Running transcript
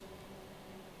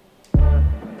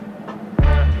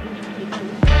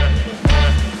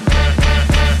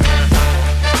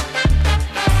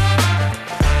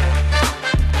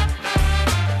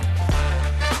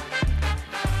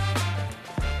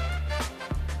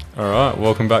All right,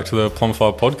 welcome back to the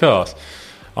Plumify podcast.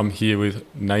 I'm here with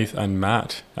Nath and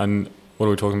Matt, and what are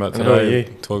we talking about And who are today?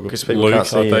 you? Talk Because people Luke. can't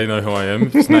see They you. know who I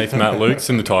am. It's Nath, Matt, Luke. It's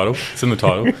in the title.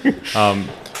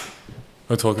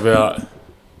 We'll talk about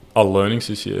our learnings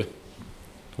this year.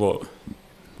 What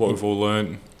we've all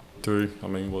learned through. I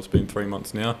mean, it's been 3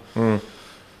 months now.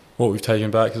 What we've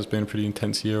taken back has been a pretty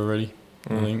intense year already.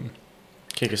 I think.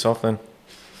 Kick us off then.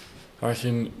 I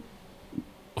reckon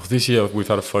this year we've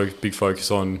had a big focus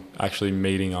on actually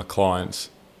meeting our clients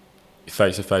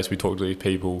face to face. We talk to these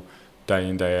people day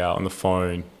in, day out on the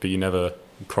phone, but you never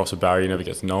cross a barrier, you never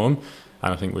get to know them.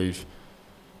 And I think we've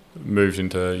moved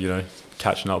into,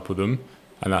 catching up with them,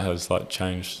 and that has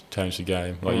changed the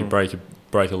game. You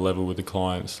break a level with the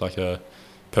clients, like a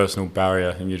personal barrier,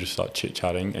 and you just start chit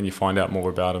chatting, and you find out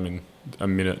more about them in a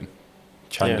minute,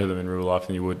 chatting to them in real life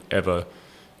than you would ever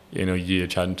in a year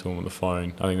chatting to them on the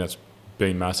phone. I think that's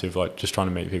been massive. Just trying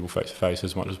to meet people face to face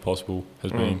as much as possible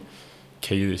has been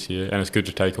key this year, and it's good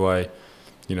to take away.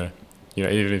 Even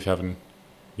if you haven't,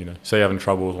 say you're having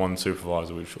trouble with one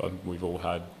supervisor, which we've all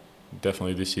had,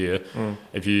 definitely this year.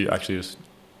 If you actually just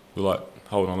were like,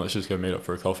 hold on, let's just go meet up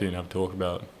for a coffee and have a talk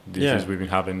about the issues we've been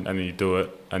having, and then you do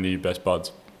it, and you're best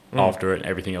buds after it, and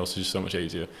everything else is just so much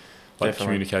easier.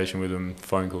 Communication with them,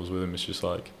 phone calls with them, it's just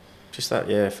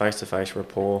that face-to-face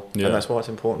rapport. Yeah. And that's why it's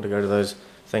important to go to those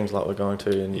things like we're going to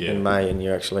in May, and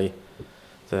you're actually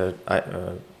the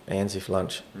ANZIF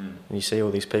lunch, and you see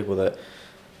all these people that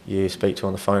you speak to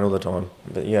on the phone all the time,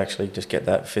 but you actually just get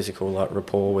that physical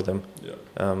rapport with them.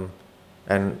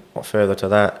 And further to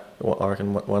that, I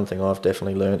reckon one thing I've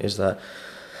definitely learned is that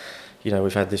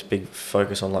we've had this big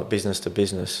focus on business to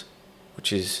business,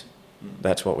 which is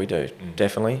that's what we do,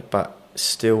 definitely, but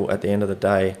still at the end of the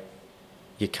day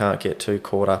you can't get too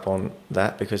caught up on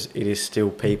that, because it is still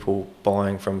people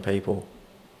buying from people.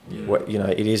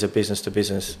 It is a business to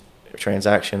business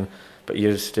transaction, but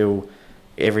you're still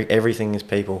everything is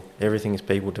people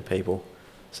to people.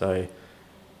 So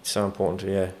it's so important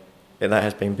to that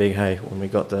has been big, when we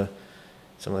got some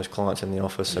of those clients in the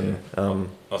office. And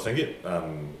I think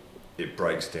it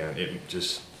breaks down, it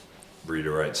just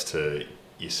reiterates to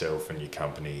yourself and your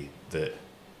company that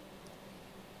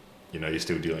you're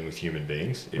still dealing with human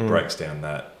beings. It breaks down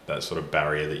that sort of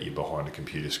barrier that you're behind a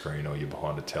computer screen or you're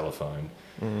behind a telephone.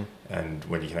 And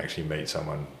when you can actually meet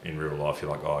someone in real life, you're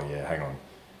like, oh yeah, hang on,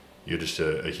 you're just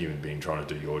a human being trying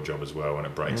to do your job as well. And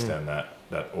it breaks down that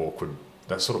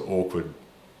sort of awkward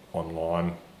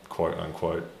online, quote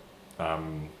unquote,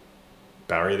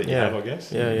 barrier that you have, I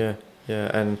guess. Yeah.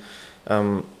 And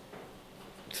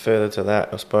further to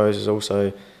that, I suppose, is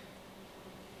also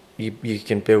you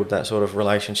can build that sort of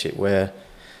relationship where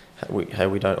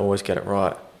we don't always get it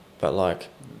right, but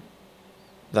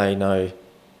they know,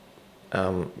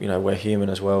 we're human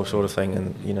as well, sort of thing.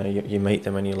 And you meet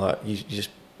them and you just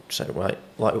say, right,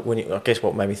 I guess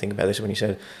what made me think about this is when you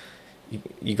said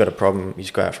you got a problem, you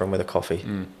just go out for them with a coffee,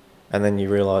 and then you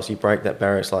realise you break that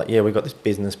barrier. It's we've got this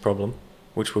business problem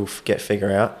which we'll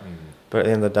figure out, but at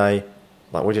the end of the day,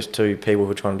 we're just two people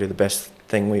who are trying to do the best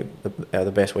thing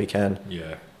the best we can.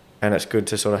 And it's good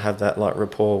to sort of have that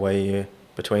rapport where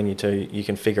between you two, you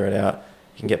can figure it out.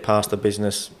 You can get past the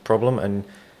business problem and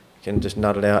you can just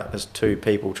nut it out as two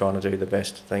people trying to do the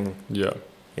best thing. I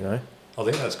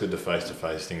think that's good, the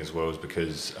face-to-face thing as well, is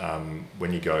because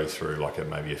when you go through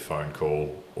maybe a phone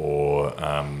call or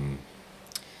an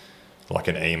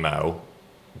email,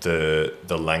 the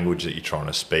language that you're trying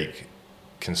to speak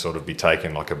can sort of be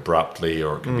taken abruptly,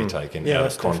 or it can be taken out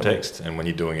of context. And when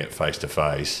you're doing it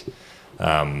face-to-face,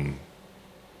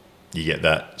 you get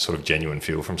that sort of genuine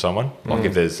feel from someone.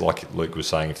 If there's, like Luke was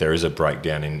saying, if there is a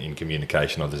breakdown in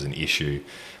communication or there's an issue,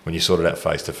 when you sort it out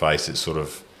face-to-face, it's sort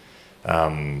of,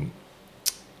 how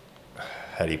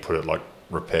do you put it,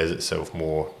 repairs itself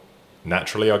more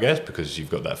naturally, I guess, because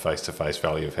you've got that face-to-face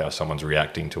value of how someone's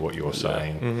reacting to what you're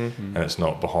saying, and it's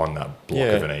not behind that block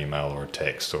of an email or a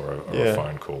text or a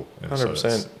phone call. And 100%.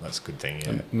 So that's a good thing,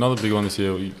 Another big one this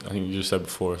year, I think you just said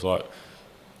before, is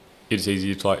it's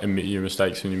easier to admit your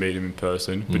mistakes when you meet them in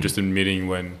person, but just admitting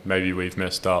when maybe we've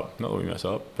messed up, not that we mess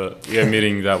up, but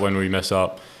admitting that when we mess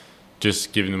up,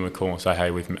 just giving them a call and say,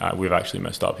 hey, we've actually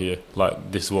messed up here.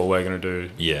 This is what we're going to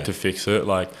do to fix it.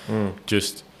 We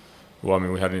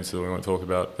had an incident we won't talk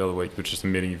about the other week, but just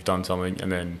admitting you've done something,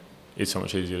 and then it's so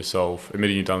much easier to solve.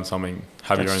 Admitting you've done something,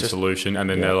 have your own solution, and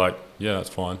then they're like, yeah, that's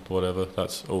fine, whatever,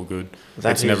 that's all good.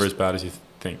 It's never as bad as you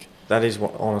think. That is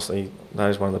honestly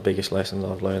one of the biggest lessons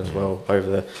I've learned as well over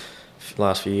the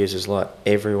last few years, is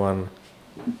everyone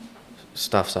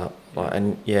stuffs up.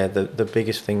 The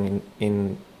biggest thing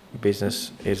in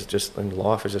business is just in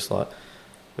life is just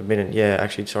admitting, yeah,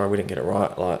 actually, sorry, we didn't get it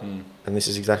right, like, and this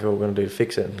is exactly what we're going to do to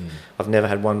fix it. I've never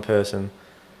had one person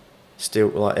still,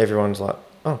 like, everyone's like,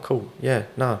 oh, cool, yeah,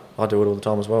 no, I do it all the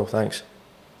time as well, thanks.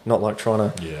 Not like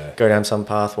trying to go down some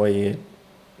path where you're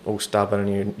all stubborn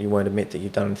and you won't admit that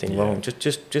you've done anything wrong.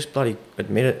 Just bloody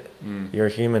admit it. You're a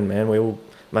human, man. We all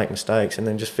make mistakes, and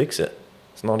then just fix it.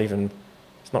 It's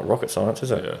not rocket science,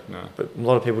 is it? Yeah, no. But a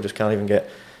lot of people just can't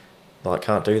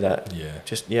do that. Yeah.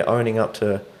 Just, owning up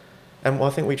to, and I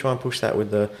think we try and push that with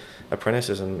the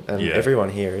apprentices and everyone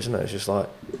here, isn't it? It's just like,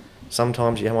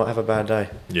 sometimes you might have a bad day.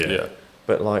 Yeah.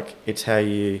 But like, it's how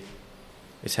you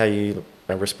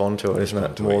respond to it, isn't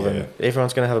it? More than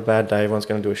everyone's going to have a bad day. Everyone's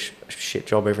going to do a shit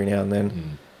job every now and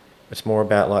then. It's more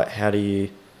about like, how do you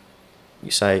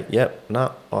say, yep,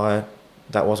 no,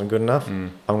 that wasn't good enough.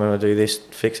 I'm going to do this,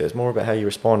 fix it. It's more about how you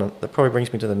respond. And that probably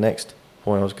brings me to the next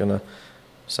point I was going to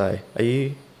say.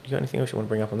 You got anything else you want to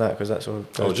bring up on that? Because that sort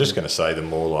of. I was just going to say, the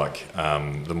more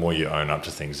you own up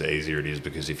to things, the easier it is,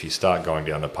 because if you start going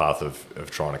down the path of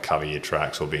trying to cover your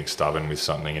tracks or being stubborn with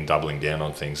something and doubling down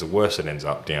on things, the worse it ends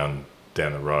up down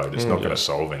the road. It's not going to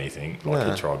solve anything. Like,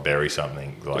 you try to bury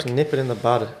something, like, just nip it in the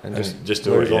bud and just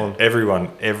do it. On.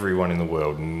 Everyone in the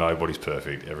world, nobody's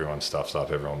perfect. Everyone stuffs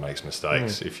up. Everyone makes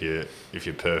mistakes. If you're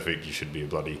perfect, you should be a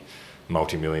bloody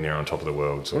multi-millionaire on top of the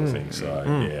world, sort of thing.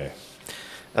 So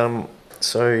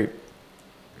So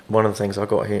one of the things I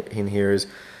got in here is,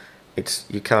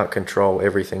 you can't control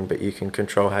everything, but you can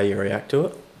control how you react to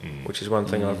it, which is one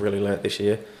thing I've really learnt this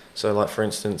year. So, like, for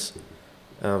instance,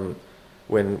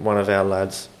 when one of our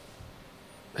lads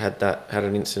had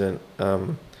an incident a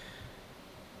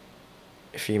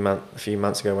few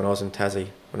months ago when I was in Tassie,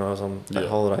 when I was on that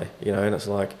holiday, and it's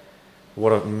like,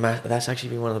 that's actually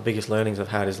been one of the biggest learnings I've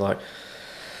had, is like,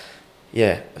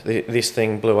 this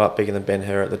thing blew up bigger than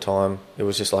Ben-Hur at the time. It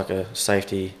was just like a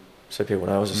safety, so people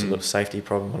know, it was just a little safety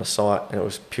problem on a site, and it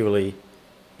was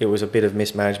a bit of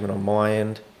mismanagement on my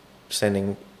end,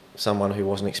 sending someone who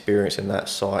wasn't experienced in that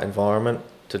site environment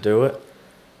to do it.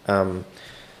 And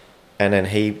then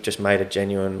he just made a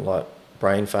genuine, like,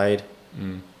 brain fade,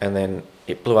 and then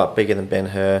it blew up bigger than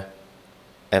Ben-Hur,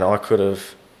 and I could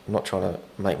have, I'm not trying to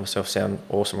make myself sound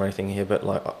awesome or anything here, but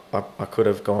like, I could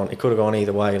have gone, it could have gone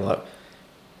either way, like,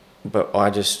 but I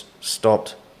just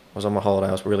stopped. I was on my holiday,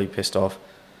 I was really pissed off.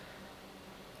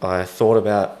 I thought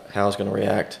about how I was going to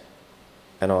react,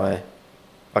 and I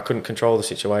couldn't control the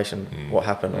situation, what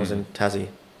happened. I was in Tassie,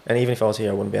 and even if I was here,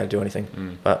 I wouldn't be able to do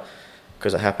anything, but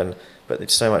because it happened. But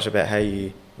it's so much about how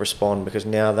you respond, because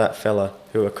now that fella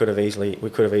who we could have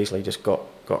easily just got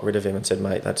rid of him and said,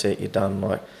 mate, that's it, you're done.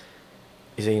 Like,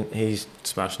 he's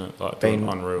smashing it, like, been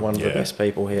unreal. One of the best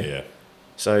people here. Yeah.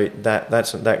 So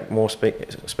that more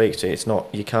speaks to, it's not,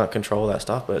 you can't control that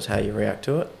stuff, but it's how you react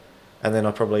to it. And then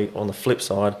I probably, on the flip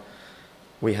side,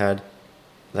 we had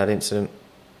that incident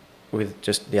with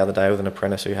just the other day with an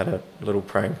apprentice who had a little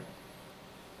prank.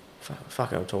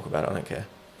 Fuck, I'll talk about it, I don't care.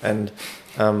 And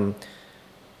I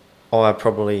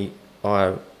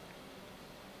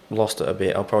lost it a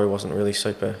bit. I probably wasn't really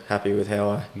super happy with how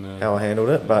I handled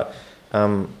it, but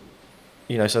so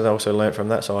they also learnt from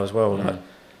that side as well. Like,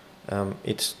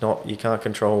 it's not, you can't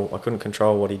control. I couldn't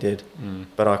control what he did,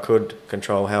 but I could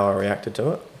control how I reacted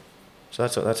to it. So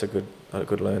that's a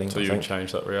good learning. So you would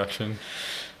change that reaction?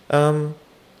 I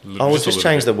would just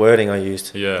change the wording I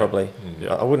used. Yeah. Probably.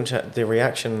 Yeah. I wouldn't. The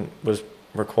reaction was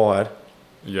required.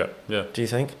 Yeah. Yeah. Do you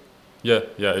think? Yeah.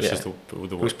 It's just the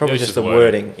it was probably just the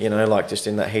wording. Like, just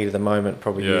in that heat of the moment,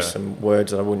 probably use some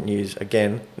words that I wouldn't use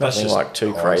again. Nothing like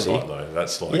too crazy. Though.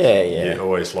 That's like, you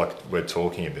always, like we're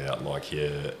talking about, like,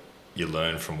 you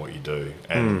learn from what you do,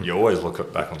 and you always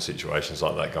look back on situations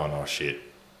like that going, oh shit,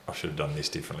 I should have done this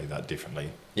differently, that differently.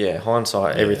 Yeah,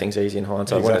 hindsight, everything's easy in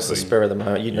hindsight. Exactly. When it's the spur of the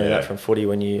moment, you know that from footy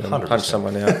when you punch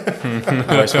someone out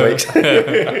most weeks. And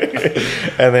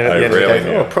then at the end of the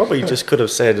game, I probably just could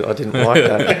have said I didn't like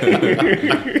that.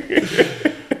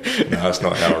 No, that's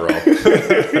not how I roll.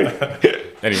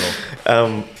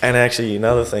 Anymore. And actually,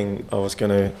 another thing I was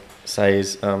going to say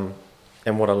is, and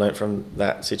what I learnt from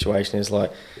that situation is,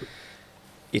 like,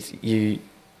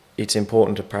 it's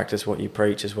important to practice what you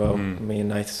preach as well. Me and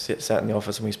Nath sat in the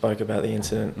office and we spoke about the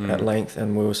incident at length,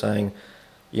 and we were saying,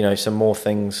 some more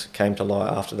things came to light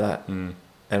after that,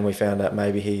 and we found out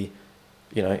maybe he,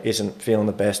 isn't feeling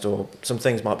the best, or some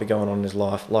things might be going on in his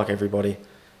life, like everybody.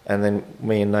 And then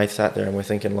me and Nath sat there and we're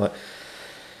thinking, like,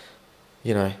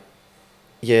 we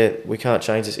can't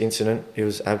change this incident. It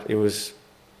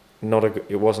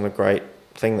wasn't a great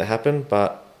thing that happened,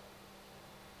 but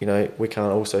we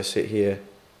can't also sit here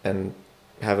and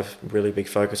have a really big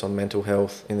focus on mental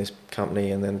health in this company,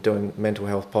 and then doing mental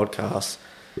health podcasts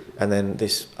And then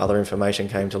this other information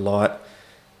came to light,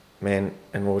 man,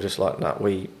 and we were just like, nah,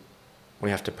 we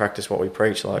have to practice what we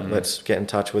preach. Like, let's get in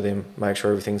touch with him, make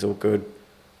sure everything's all good.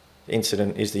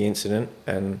 Incident is the incident,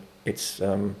 and it's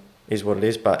is what it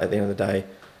is. But at the end of the day,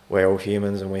 we're all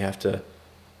humans, and we have to.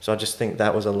 So I just think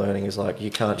that was a learning. Is like,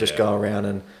 you can't just go around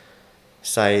and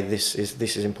say this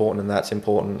is important and that's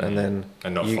important, and then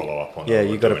not follow up on. Yeah,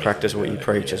 you got to practice what you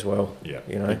preach as well. Yeah,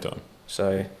 you know.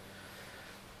 So,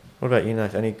 what about you,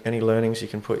 Nath? Any learnings you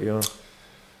can put your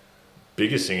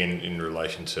biggest thing in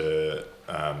relation to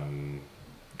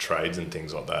trades and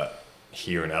things like that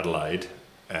here in Adelaide,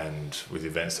 and with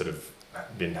events that have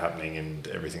been happening and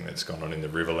everything that's gone on in the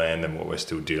Riverland, and what we're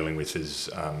still dealing with is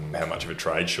how much of a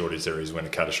trade shortage there is when a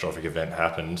catastrophic event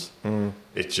happens.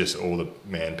 It's just all the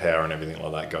manpower and everything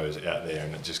like that goes out there,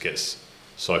 and it just gets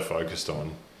so focused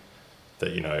on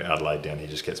that, you know, Adelaide down here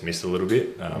just gets missed a little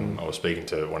bit. I was speaking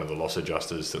to one of the loss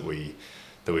adjusters that we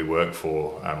work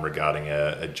for regarding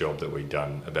a job that we'd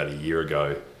done about a year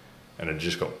ago, and it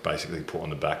just got basically put on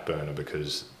the back burner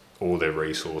because all their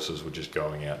resources were just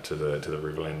going out to the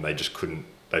Riverland. They just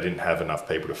they didn't have enough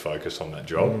people to focus on that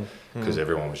job because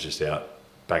everyone was just out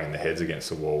banging their heads against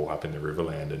the wall up in the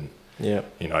Riverland. And,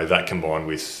 you know, that combined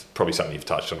with probably something you've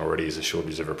touched on already is a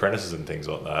shortage of apprentices and things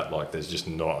like that. Like, there's just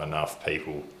not enough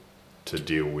people to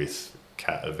deal with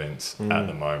cat events at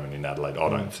the moment in Adelaide, I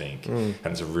don't think. And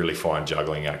it's a really fine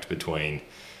juggling act between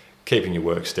keeping your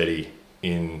work steady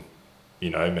in, you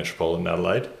know, metropolitan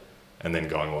Adelaide, and then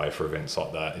going away for events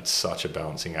like that. It's such a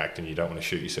balancing act, and you don't want to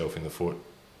shoot yourself in the foot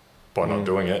by not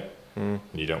doing it. And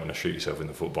you don't want to shoot yourself in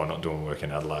the foot by not doing work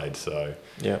in Adelaide. So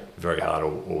very hard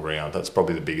all round. That's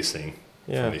probably the biggest thing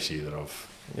from this year that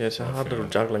I've... Yeah, it's a hard little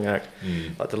juggling act.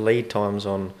 Like the lead times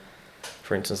on,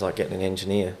 for instance, like getting an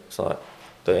engineer. It's like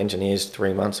the engineer's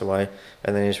 3 months away,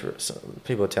 and then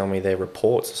people are telling me their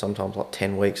reports are sometimes like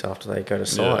 10 weeks after they go to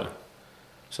site.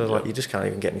 So like you just can't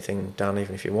even get anything done,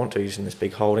 even if you want to, using this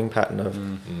big holding pattern of.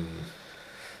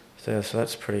 So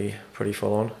that's pretty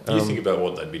full on. You think about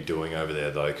what they'd be doing over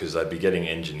there though, because they'd be getting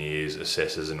engineers,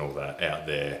 assessors, and all that out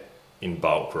there in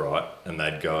bulk, right? And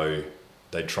they'd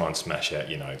try and smash out,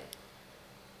 you know.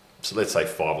 So let's say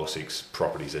 5 or 6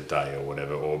 properties a day or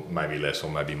whatever, or maybe less,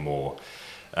 or maybe more.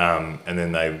 And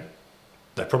then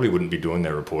they probably wouldn't be doing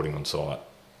their reporting on site.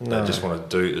 No. They just want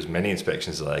to do as many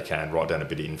inspections as they can, write down a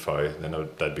bit of info, then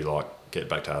they'd be like, get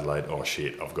back to Adelaide, oh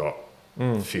shit, I've got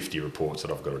 50 reports that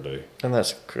I've got to do. And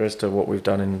that's close to what we've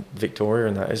done in Victoria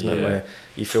and that, isn't it? Where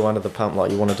you feel under the pump,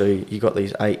 like you want to do, you got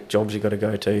these 8 jobs you got to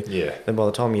go to. Yeah. Then by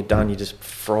the time you're done, you just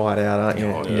fry it out, aren't you,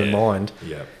 in your mind.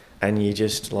 Yeah. And you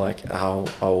just like,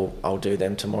 I'll do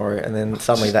them tomorrow, and then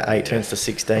suddenly that 8 turns to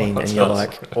 16, and you're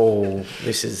like, oh,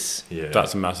 this is... Yeah.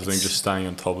 That's a massive thing, just staying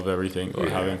on top of everything.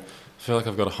 Like I feel like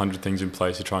I've got 100 things in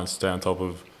place to try and stay on top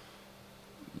of,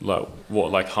 like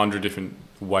 100 different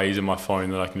ways in my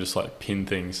phone that I can just like pin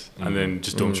things and then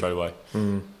just do them straight away.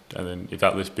 And then if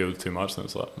that list builds too much, then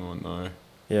it's like, oh no.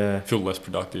 Yeah. I feel less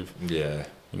productive. Yeah.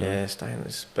 You know? Yeah, staying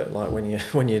this. But like when you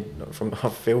I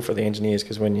feel for the engineers,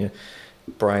 because when your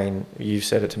brain, you've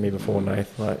said it to me before,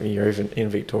 Nath, like you're even in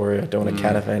Victoria doing a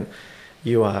CAT event,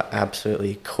 you are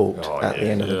absolutely cooked at the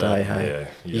end of the day, hey?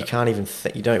 You can't even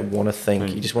you don't want to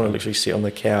think. You just want to literally sit on the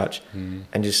couch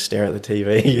and just stare at the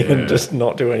TV and just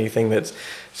not do anything that's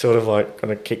sort of like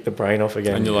going to kick the brain off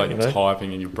again. And you're like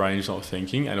typing and your brain's not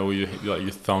thinking, and all your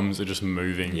thumbs are just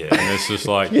moving. Yeah. And it's just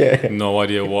like no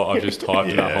idea what I've just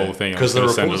typed in that whole thing. Because the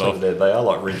reports over there, they are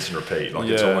like rinse and repeat. Like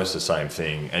it's almost the same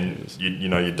thing. And you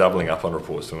know, you're doubling up on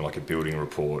reports, doing like a building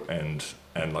report and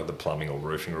like the plumbing or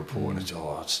roofing report. And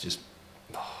it's just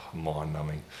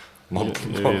mind-numbing.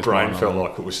 My brain felt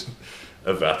like it was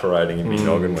evaporating in my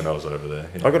noggin when I was over there.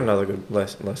 I got another good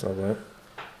lesson I've learned.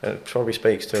 And it probably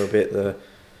speaks to a bit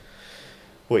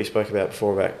what you spoke about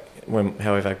before about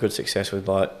how we've had good success with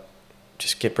like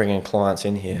just bringing clients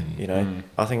in here. You know,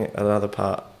 I think another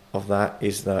part of that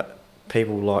is that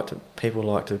people like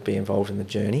to be involved in the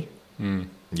journey. You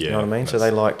know what I mean? So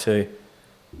they like to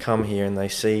come here and they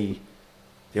see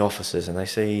the offices and they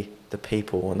see the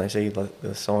people and they see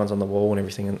the signs on the wall and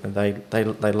everything, and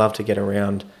they love to get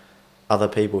around other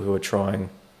people who are trying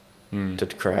to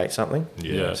create something.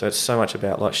 So it's so much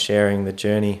about like sharing the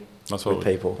journey with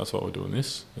people. That's why we're doing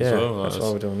this. That's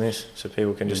why we're doing this, so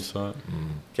people can just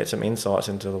get some insights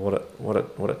into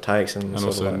what it takes. And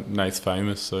also like, Nath's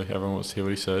famous, so everyone wants to hear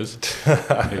what he says.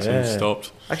 He's been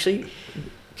stopped. Actually,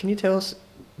 can you tell us?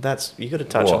 You got to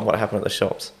touch on what happened at the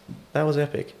shops. That was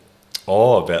epic.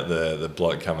 Oh, about the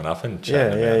bloke coming up and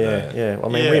chatting about I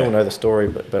mean, we all know the story,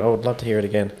 but I would love to hear it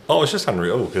again. Oh, it's just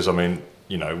unreal because, I mean,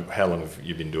 you know, how long have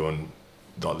you been doing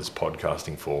like this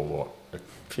podcasting for? What,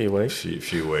 few weeks.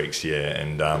 Few weeks, yeah.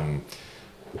 And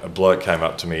a bloke came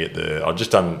up to me I'd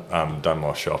just done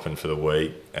my shopping for the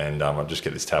week, and I just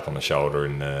get this tap on the shoulder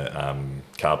in the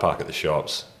car park at the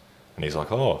shops, and he's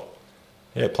like, "Oh,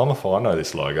 yeah, Plumify, I know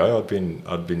this logo.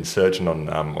 I'd been searching on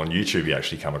YouTube. You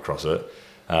actually come across it.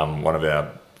 One of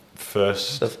our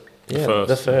first podcast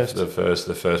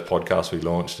we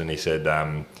launched, and he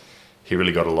said he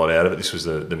really got a lot out of it. This was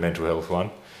the mental health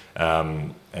one,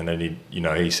 and then he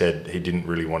said he didn't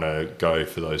really want to go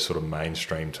for those sort of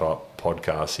mainstream type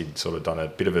podcasts. He'd sort of done a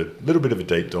little bit of a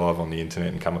deep dive on the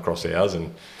internet and come across ours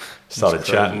and started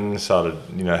chatting,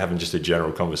 having just a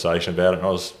general conversation about it. And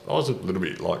I was a little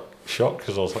bit like shocked,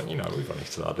 because I was like, we've only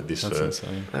started this. That's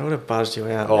insane. That would have buzzed you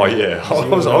out. Oh, man. Yeah, I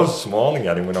was smiling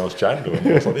at him when I was chatting to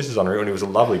him. I was like, this is unreal, and he was a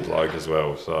lovely bloke as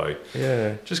well. So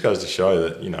yeah, just goes to show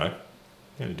that you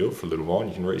do it for a little while, and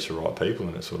you can reach the right people,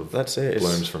 and it sort of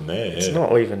blooms from there. It's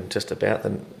not even just about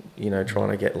them, trying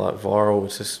to get like viral.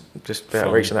 It's just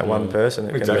about reaching that one person.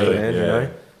 It exactly. Can be, man,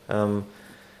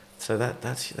 So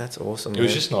that's awesome. It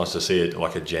was just nice to see it,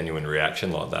 like a genuine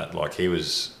reaction like that. Like he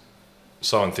was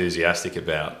so enthusiastic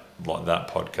about like that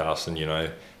podcast, and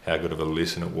how good of a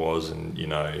listen it was, and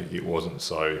it wasn't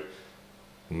so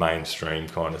mainstream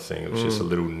kind of thing. It was just a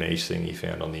little niche thing he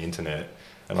found on the internet.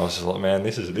 And I was just like, man,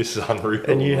 this is unreal.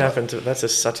 And you happen to,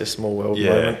 that's such a small world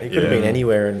moment. He could have been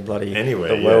anywhere in the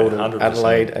world, 100%.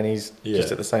 Adelaide, and he's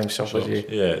just at the same shop as you.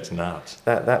 Yeah, it's nuts.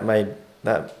 That made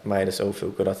us all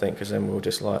feel good, I think, because then we were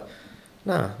just like,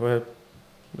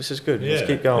 this is good. Let's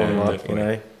keep going,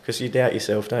 because you doubt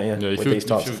yourself, don't you, with these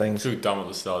types of things. You feel dumb at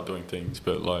the start doing things,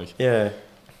 but like that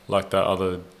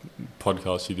other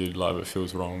podcast you did, like, if it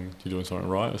feels wrong, you're doing something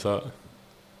right. Is that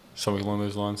something along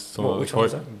those lines? Which one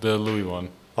is that? The Louis one.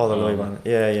 Oh, the Louis one.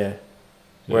 Yeah.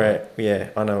 Where,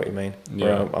 I know what you mean.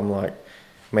 Where I'm like,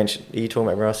 are you talking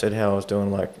about where I said how I was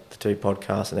doing like the 2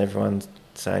 podcasts and everyone's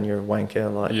saying you're a wanker,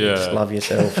 like you just love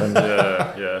yourself, and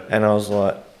and I was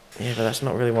like, but that's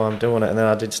not really why I'm doing it. And then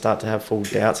I did start to have full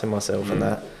doubts in myself and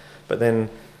that. But then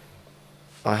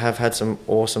I have had some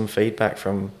awesome feedback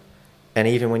from, and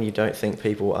even when you don't think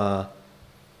people are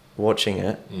watching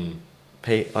it,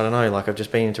 I don't know, like I've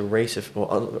just been into research.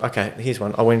 Okay, here's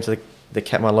one. I went into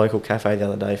my local cafe the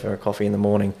other day for a coffee in the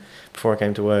morning before I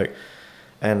came to work,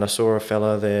 and I saw a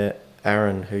fella there,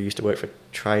 Aaron, who used to work for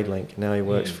TradeLink. Now he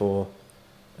works for,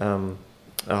 I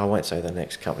won't say the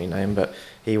next company name, but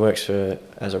he works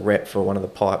as a rep for one of the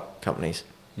pipe companies,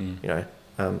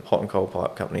 hot and cold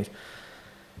pipe companies.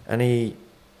 And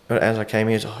as I came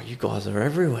here, he was, you guys are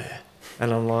everywhere.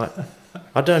 And I'm like,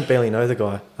 I don't barely know the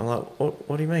guy. I'm like,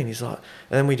 what do you mean? He's like,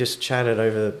 and then we just chatted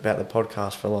about the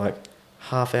podcast for like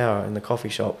half hour in the coffee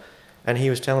shop, and he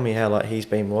was telling me how like he's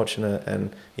been watching it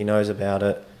and he knows about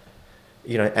it,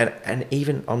 and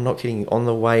even, I'm not kidding you, on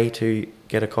the way to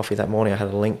get a coffee that morning, I had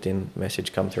a LinkedIn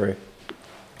message come through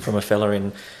from a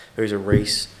fella who's a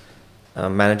Reece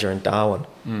manager in Darwin,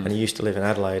 and he used to live in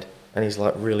Adelaide, and he's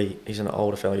an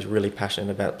older fella, he's really passionate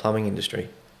about the plumbing industry.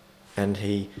 And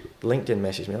he LinkedIn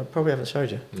messaged me. I probably haven't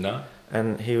showed you. No.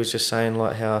 And he was just saying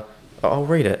like how, I'll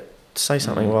read it. Say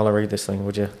something while I read this thing,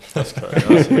 would you? That's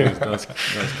crazy. That's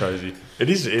crazy. It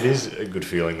is a good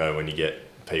feeling though when you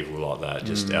get people like that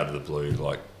just out of the blue,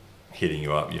 like hitting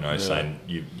you up, saying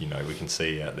we can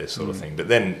see you out there, sort of thing. But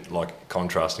then, like,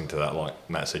 contrasting to that, like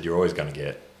Matt said, you're always going to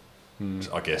get,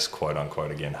 I guess, quote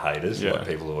unquote again, haters, like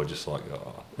people who are just like,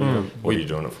 what are you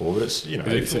doing it for? But it's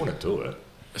if you want to do it.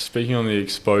 Speaking on the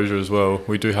exposure as well,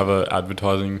 we do have an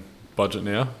advertising budget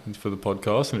now for the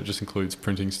podcast, and it just includes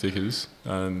printing stickers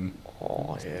and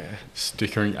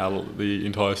stickering the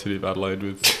entire city of Adelaide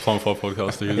with Plumify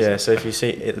podcast stickers. Yeah, so if you see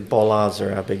it, bollards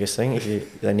are our biggest thing.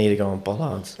 They need to go on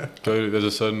bollards. There's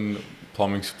a certain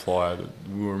plumbing supplier that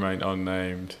will remain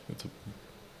unnamed. It's a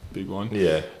big one.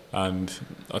 Yeah. And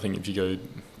I think if you go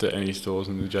to any stores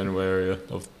in the general area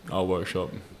of our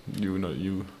workshop, you will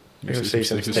you'll see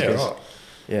some stickers. Yeah, right.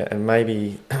 Yeah, and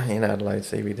maybe in Adelaide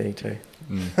CBD too.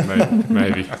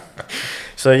 Maybe.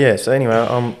 So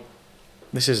anyway,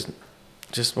 this is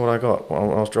just what I got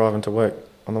while I was driving to work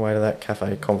on the way to that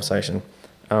cafe conversation.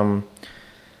 Hi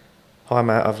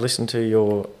Matt, I've listened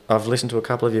to a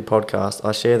couple of your podcasts.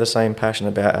 I share the same passion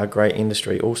about our great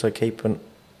industry. I also keep an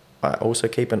eye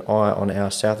on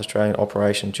our South Australian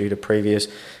operation due to previous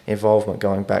involvement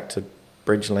going back to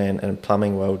Bridgeland and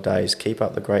Plumbing World days. Keep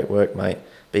up the great work, mate.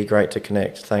 Be great to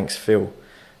connect. Thanks, Phil.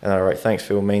 And I wrote, thanks,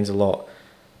 Phil, means a lot.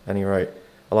 And he wrote,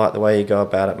 I like the way you go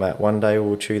about it, Matt. One day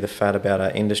we'll chew the fat about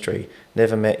our industry.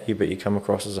 Never met you, but you come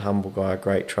across as a humble guy, a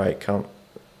great trait.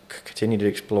 Continue to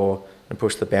explore and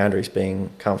push the boundaries, being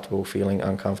comfortable, feeling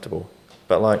uncomfortable.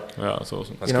 But like, Yeah, that's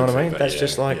awesome. That's you know good what I mean? feedback, That's yeah,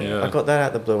 just like yeah. I got that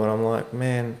out the blue, and I'm like,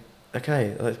 man,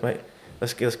 okay, let's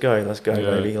go,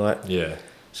 baby. Like, Yeah.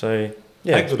 so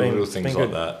yeah, Take it's little, been, little it's things been like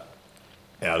good.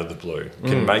 that out of the blue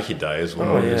can make your day as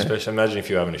well. Oh, yeah. Especially imagine if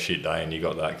you're having a shit day and you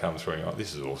got that come through and you're like,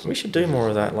 this is awesome. We should do more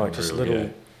of that, like just Unreal, little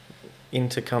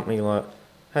inter-company, like,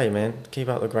 hey man, keep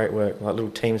up the great work, like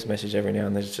little Teams message every now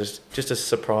and then, just a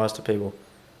surprise to people.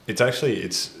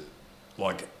 It's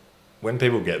like when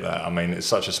people get that, I mean, it's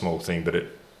such a small thing, but it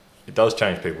does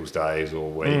change people's days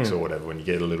or weeks or whatever. When you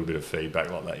get a little bit of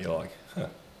feedback like that, you're like, huh.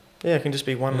 Yeah, it can just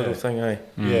be one little thing, eh?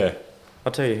 Yeah.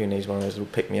 I'll tell you who needs one of those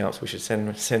little pick-me-ups. We should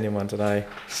send him one today.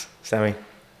 Sammy,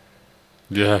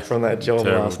 Yeah. from that job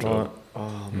Terrible last job. night.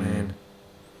 Oh, man.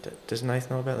 Does Nath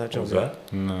know about that What job? was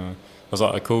that? No.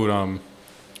 I called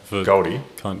for Goldie.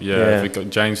 yeah.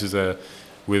 James was there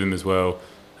with him as well,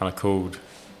 and I called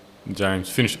James.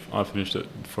 I finished at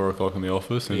 4:00 in the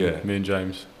office, and me and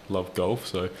James love golf,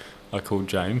 so I called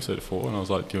James at 4, and I was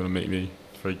like, "Do you want to meet me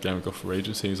for a game of golf for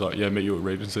Regency?" He's like, "Yeah, meet you at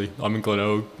Regency. I'm in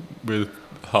Glenelg with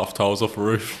half tiles off a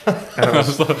roof." And it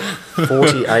was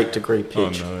 48-degree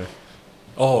pitch. Oh no!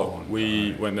 Oh,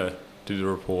 we went there, did a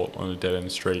report on a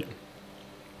dead-end street.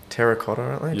 Terracotta,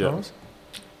 aren't they, Yeah. tiles?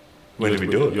 When did we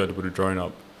do it? You had to put a drone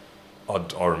up.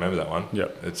 I remember that one. Yeah.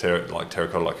 It's like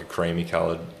terracotta, like a creamy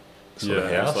coloured sort of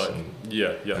it's house. like- and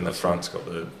yeah. and the front's got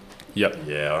the... Yep.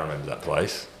 Yeah, I remember that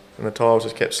place. And the tiles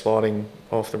just kept sliding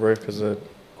off the roof because the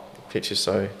pitch is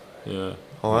so Yeah.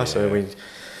 high, so Yeah. we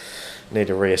need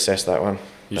to reassess that one.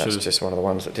 You That's should just one of the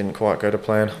ones that didn't quite go to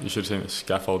plan. You should have seen the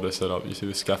scaffold they set up. You see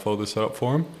the scaffold they set up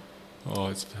for him? Oh,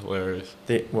 it's hilarious.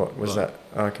 What was Like-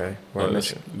 that? Okay. Right,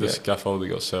 The scaffold that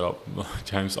got set up,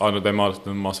 James. I know they must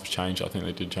have changed. I think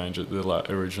they did change it. The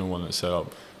original one that set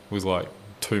up was like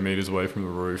 2 meters away from the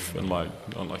roof, and like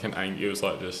on like an angle. It was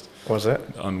like just Was it?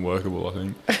 unworkable. I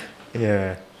think.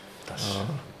 Yeah. That's, Oh.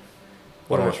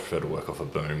 I'd much prefer to work off a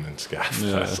boom than scaff.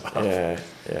 Yeah.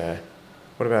 Yeah.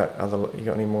 What about you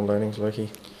got any more learnings,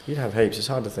 Loki? You'd have heaps. It's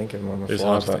hard to think of them on the It's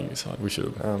fly. hard to but think. It's hard. We should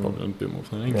have probably done a bit more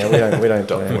planning. yeah, we don't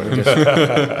plan.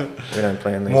 We don't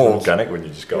plan these More ones. organic when you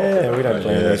just go off Yeah, it, we don't right?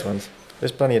 plan Yeah. these ones.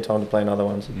 There's plenty of time to plan other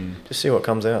ones. Just see what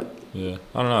comes out. Yeah,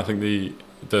 I don't know. I think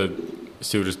the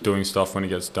still just doing stuff when it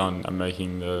gets done and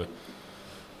making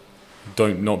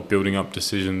not building up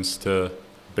decisions to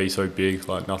be so big.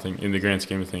 Like nothing in the grand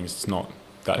scheme of things, it's not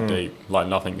that deep. Like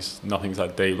nothing's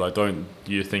that deep. Like don't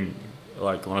you think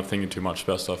like when I'm thinking too much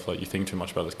about stuff, like you think too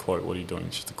much about this quote. What are you doing?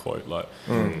 It's just a quote. Like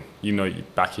you know, you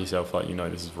back yourself. Like you know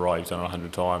this is right. You've done it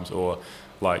 100 times, or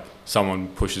like someone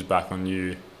pushes back on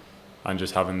you. And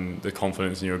just having the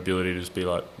confidence in your ability to just be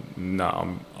like, nah,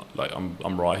 I'm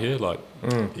right here. Like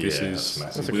this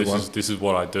is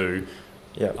what I do.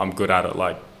 Yeah, I'm good at it.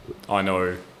 Like I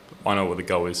know what the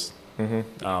goal is. And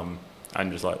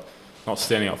just like not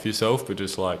standing up for yourself, but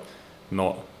just like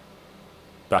not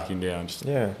backing down. Just,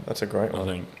 yeah, that's a great one. I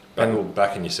think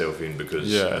Backing yourself in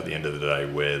because at the end of the day,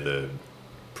 we're the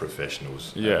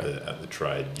professionals at the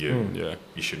trade. You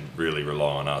should really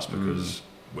rely on us because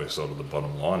we're sort of the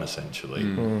bottom line essentially.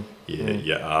 You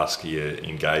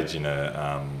engage in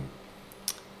a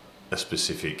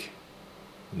specific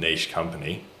niche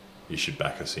company, you should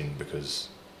back us in because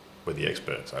we're the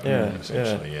experts.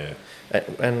 Essentially.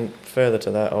 And further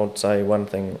to that, I would say one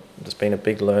thing that's been a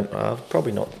big learn,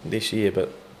 probably not this year,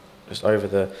 but just over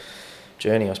the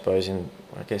journey, I suppose.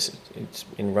 I guess it's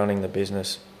in running the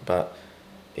business, but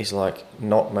is like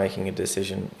not making a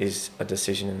decision is a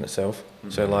decision in itself.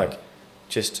 So like.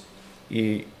 Just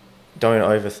you don't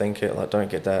overthink it. Like don't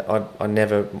get that. I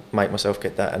never make myself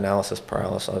get that analysis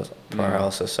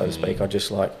paralysis, so to speak. I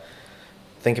just like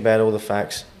think about all the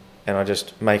facts and I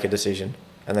just make a decision.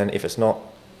 And then if it's not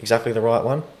exactly the right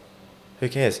one, who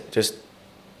cares? Just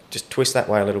twist that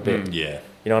way a little bit. You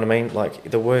know what I mean? Like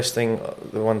the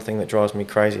one thing that drives me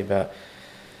crazy about.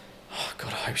 Oh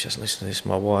God, I hope she doesn't listen to this.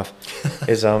 My wife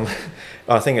is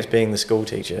I think it's being the school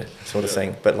teacher sort of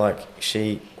thing. But like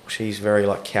she's very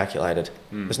like calculated.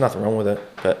 There's nothing wrong with it,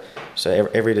 but so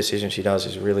every decision she does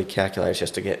is really calculated. She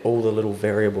has to get all the little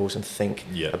variables and think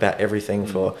about everything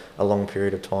for a long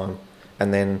period of time.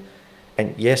 And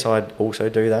yes, I'd also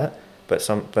do that, but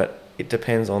it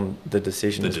depends on the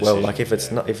decision as well. Like if it's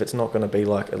not going to be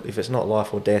like if it's not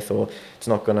life or death or it's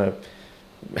not going to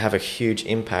have a huge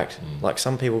impact. Like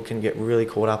some people can get really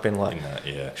caught up in like,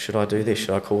 should I do this? Should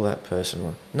I call that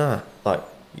person? Nah, like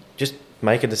just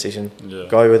make a decision,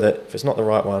 go with it. If it's not the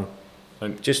right one,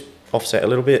 just offset a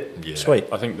little bit. Sweet.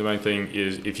 I think the main thing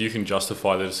is if you can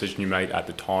justify the decision you made at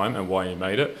the time and why you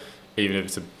made it, even if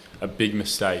it's a big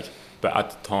mistake, but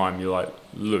at the time you're like,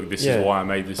 look, this is why I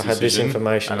made this decision. I had this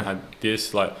information. And I had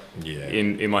this, like,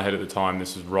 in my head at the time,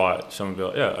 this was right. Someone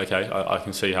would be like, yeah, okay, I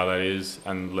can see how that is,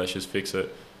 and let's just fix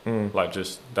it. Like,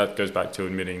 just, that goes back to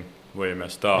admitting where you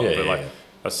messed up. But like,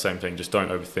 that's the same thing. Just don't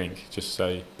overthink. Just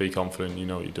say, be confident, you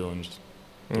know what you're doing. Just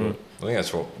do it. I think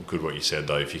that's what you said,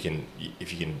 though. If you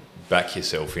can back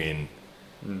yourself in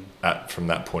from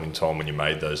that point in time when you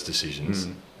made those decisions,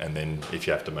 and then if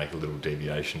you have to make a little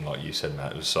deviation, like you said,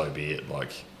 Matt, so be it.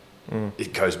 Like,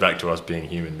 it goes back to us being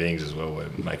human beings as well. We're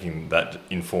making that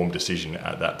informed decision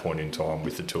at that point in time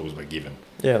with the tools we're given.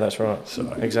 Yeah, that's right.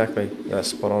 So exactly, that's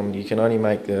spot on. You can only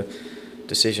make the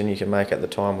decision you can make at the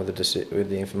time with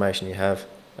the information you have,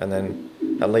 and then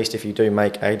at least if you do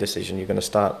make a decision, you're going to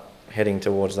start heading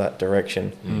towards that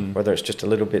direction. Whether it's just a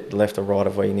little bit left or right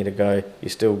of where you need to go, you're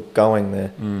still going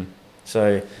there.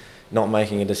 So not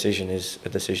making a decision is a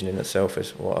decision in itself,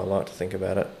 is what I like to think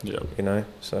about it. You know,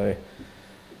 so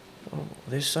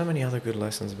there's so many other good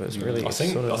lessons, but it's really I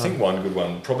think one good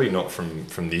one, probably not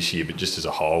from this year, but just as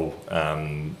a whole,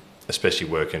 especially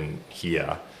working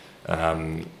here,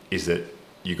 is that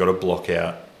you got to block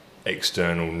out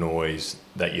external noise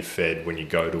that you're fed when you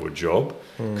go to a job,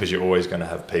 because you're always going to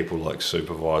have people like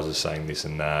supervisors saying this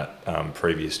and that,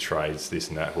 previous trades, this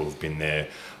and that, who have been there.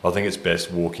 I think it's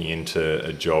best walking into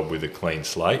a job with a clean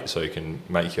slate so you can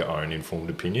make your own informed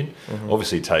opinion.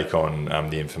 Obviously take on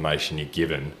the information you're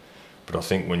given, but I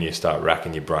think when you start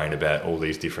racking your brain about all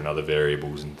these different other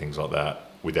variables and things like that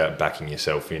without backing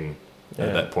yourself in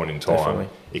at that point in time,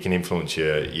 it can influence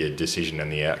your decision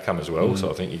and the outcome as well. So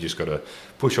I think you just got to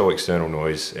push all external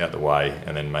noise out the way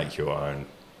and then make your own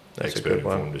expert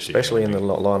informed decision. Especially in the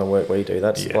line of work we do.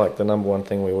 That's like the number one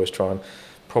thing we always try, and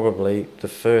probably the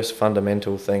first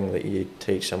fundamental thing that you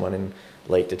teach someone in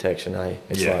leak detection.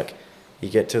 It's like, you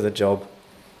get to the job,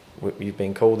 you've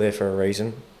been called there for a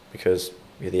reason because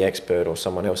you're the expert or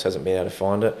someone else hasn't been able to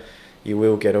find it. You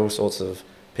will get all sorts of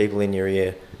people in your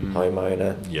ear,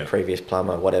 homeowner, previous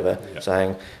plumber, whatever,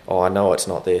 saying, oh, I know it's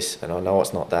not this and I know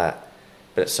it's not that.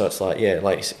 But it's like,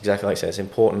 exactly like I said, it's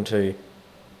important to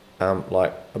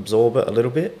like absorb it a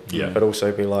little bit, but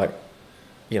also be like,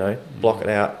 you know, block it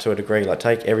out to a degree, like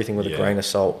take everything with a grain of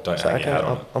salt. Don't say,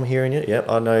 okay, I'm hearing you. Yep,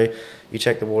 I know you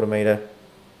check the water meter.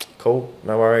 Cool,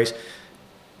 no worries.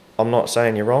 I'm not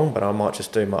saying you're wrong, but I might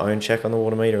just do my own check on the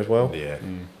water meter as well.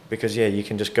 Because you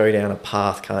can just go down a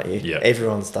path, can't you?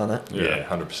 Everyone's done it.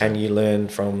 100%. And you learn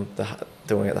from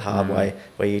doing it the hard way,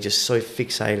 where you're just so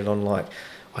fixated on like,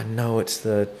 I know it's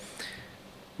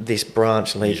this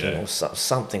branch leaking or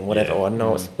something, whatever. Or I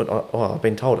know it's, but I've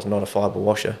been told it's not a fibre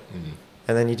washer.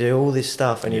 And then you do all this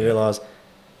stuff and you realise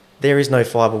there is no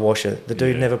fibre washer. The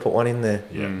dude never put one in there.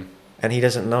 And he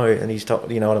doesn't know, and he's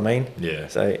told, you know what I mean?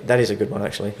 So that is a good one,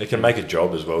 actually. It can make a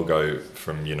job as well go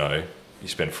from, you know, you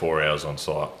spend 4 hours on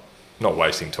site, not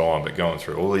wasting time, but going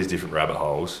through all these different rabbit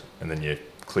holes, and then you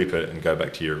clip it and go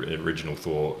back to your original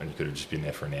thought, and you could have just been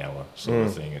there for an hour, sort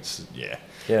of thing. It's, I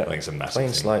think it's a massive clean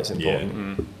thing. slate's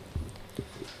important.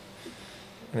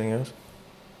 Anything else?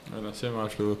 And that's it,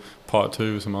 much for part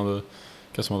 2 with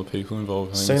get some other people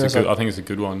involved. I think it's a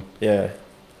good one. Yeah.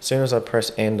 As soon as I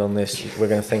press end on this, we're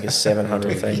going to think of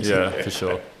 700 things. Yeah, for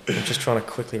sure. I'm just trying to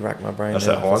quickly rack my brain. That's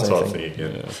that hindsight thing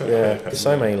again. There's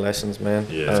so many lessons, man.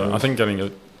 So I think getting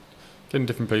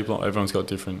different people, everyone's got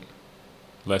different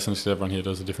lessons because everyone here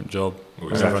does a different job.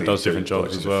 Everyone does different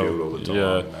jobs as well. All the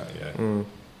time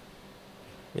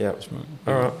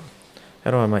All right.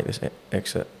 How do I make this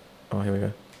exit? Oh, here we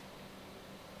go.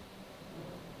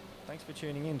 Thanks for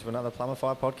tuning in to another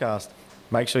Plumify podcast.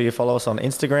 Make sure you follow us on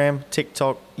Instagram,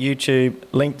 TikTok, YouTube,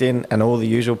 LinkedIn, and all the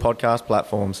usual podcast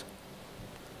platforms.